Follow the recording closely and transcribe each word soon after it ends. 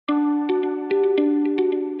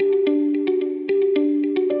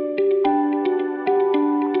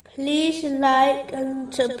like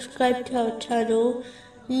and subscribe to our channel.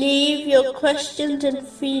 Leave your questions and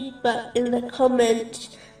feedback in the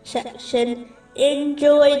comments section.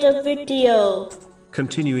 Enjoy the video.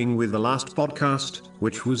 Continuing with the last podcast,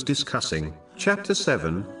 which was discussing chapter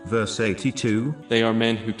 7, verse 82. They are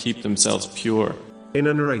men who keep themselves pure. In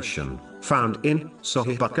a narration found in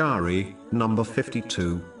Sahih Bukhari, number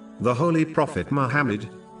 52, the Holy Prophet Muhammad,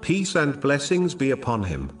 peace and blessings be upon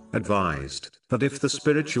him, advised that if the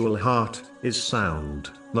spiritual heart is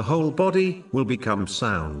sound, the whole body will become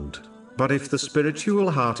sound. But if the spiritual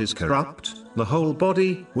heart is corrupt, the whole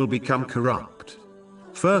body will become corrupt.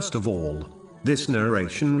 First of all, this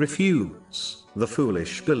narration refutes the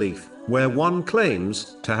foolish belief where one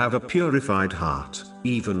claims to have a purified heart,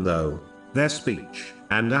 even though their speech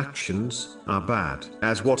and actions are bad,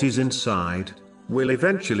 as what is inside will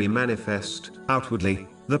eventually manifest outwardly.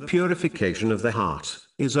 The purification of the heart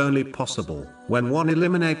is only possible when one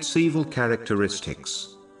eliminates evil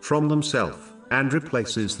characteristics from themselves and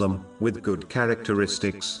replaces them with good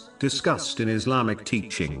characteristics discussed in Islamic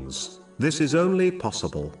teachings. This is only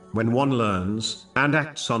possible when one learns and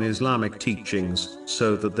acts on Islamic teachings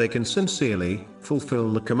so that they can sincerely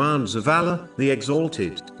fulfill the commands of Allah the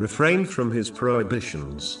Exalted, refrain from His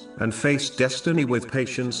prohibitions, and face destiny with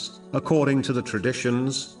patience, according to the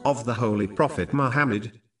traditions of the Holy Prophet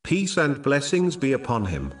Muhammad, peace and blessings be upon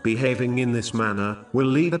him. Behaving in this manner will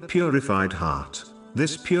lead a purified heart.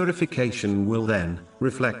 This purification will then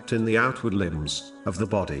reflect in the outward limbs of the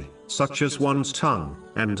body, such as one's tongue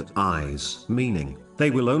and eyes, meaning they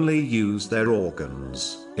will only use their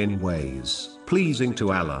organs in ways pleasing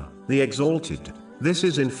to Allah the Exalted. This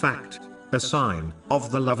is in fact a sign of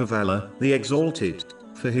the love of Allah the Exalted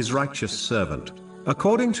for His righteous servant.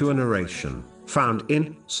 According to a narration found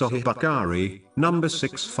in Sahih Bukhari, number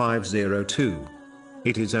 6502.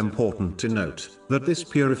 It is important to note that this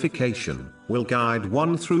purification will guide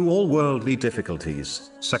one through all worldly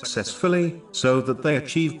difficulties successfully, so that they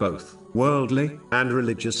achieve both worldly and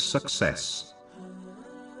religious success.